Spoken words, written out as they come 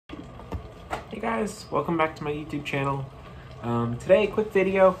Hey guys, welcome back to my YouTube channel. Today, quick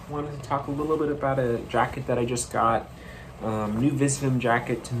video. I wanted to talk a little bit about a jacket that I just got. New Visvim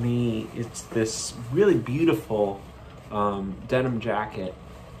jacket to me. It's this really beautiful denim jacket.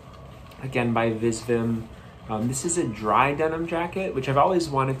 Again, by Visvim. This is a dry denim jacket, which I've always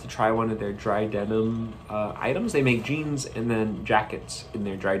wanted to try one of their dry denim items. They make jeans and then jackets in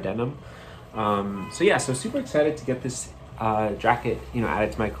their dry denim. So super excited to get this jacket,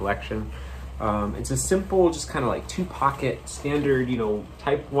 added to my collection. It's a simple, just kind of like two-pocket, standard,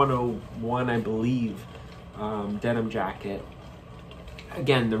 type 101, I believe, denim jacket.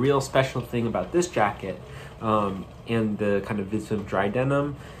 Again, the real special thing about this jacket and the kind of Visvim Dry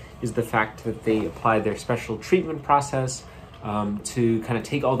Denim is the fact that they apply their special treatment process to kind of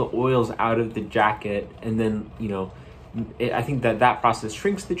take all the oils out of the jacket, and then, I think that process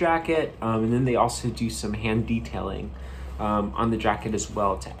shrinks the jacket, and then they also do some hand detailing on the jacket as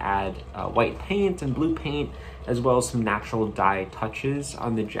well to add white paint and blue paint, as well as some natural dye touches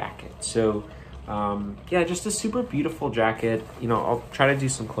on the jacket. So yeah, just a super beautiful jacket. I'll try to do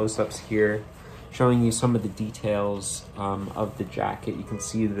some close-ups here, showing you some of the details of the jacket. You can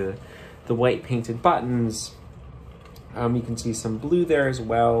see the white painted buttons. You can see some blue there as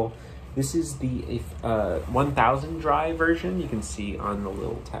well. This is the 1000 dry version, you can see on the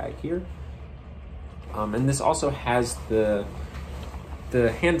little tag here. And this also has the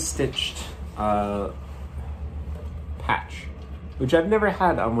hand-stitched patch, which I've never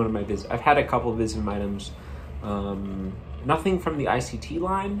had on one of my I've had a couple of Visvim items. Nothing from the ICT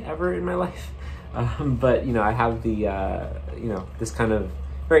line ever in my life. But, I have the, this kind of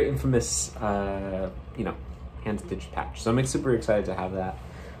very infamous, hand-stitched patch. So I'm super excited to have that.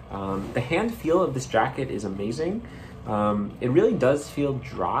 The hand feel of this jacket is amazing. It really does feel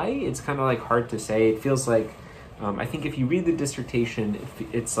dry. It's kind of like hard to say. It feels like, I think if you read the dissertation,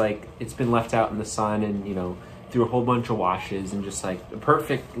 it's like it's been left out in the sun and, through a whole bunch of washes, and just like a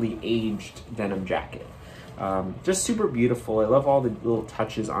perfectly aged denim jacket. Just super beautiful. I love all the little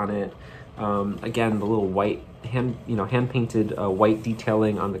touches on it. Again, the little white hand-painted white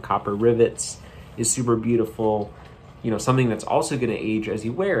detailing on the copper rivets is super beautiful. Something that's also going to age as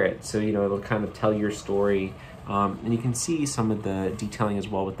you wear it. So, it'll kind of tell your story. And you can see some of the detailing as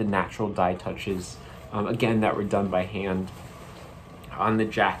well with the natural dye touches, again, that were done by hand on the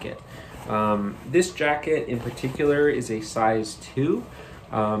jacket. This jacket in particular is a size 2,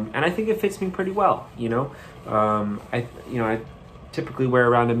 and I think it fits me pretty well. I typically wear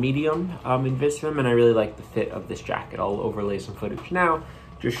around a medium in Visvim, and I really like the fit of this jacket. I'll overlay some footage now,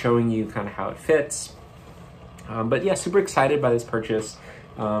 just showing you kind of how it fits. But yeah, super excited by this purchase.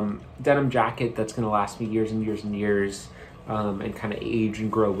 Denim jacket that's going to last me years and years and years, and kind of age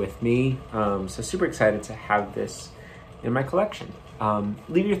and grow with me. So super excited to have this in my collection.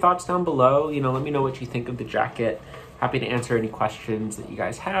 Leave your thoughts down below. Let me know what you think of the jacket. Happy to answer any questions that you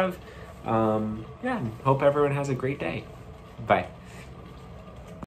guys have. Yeah, hope everyone has a great day. Bye.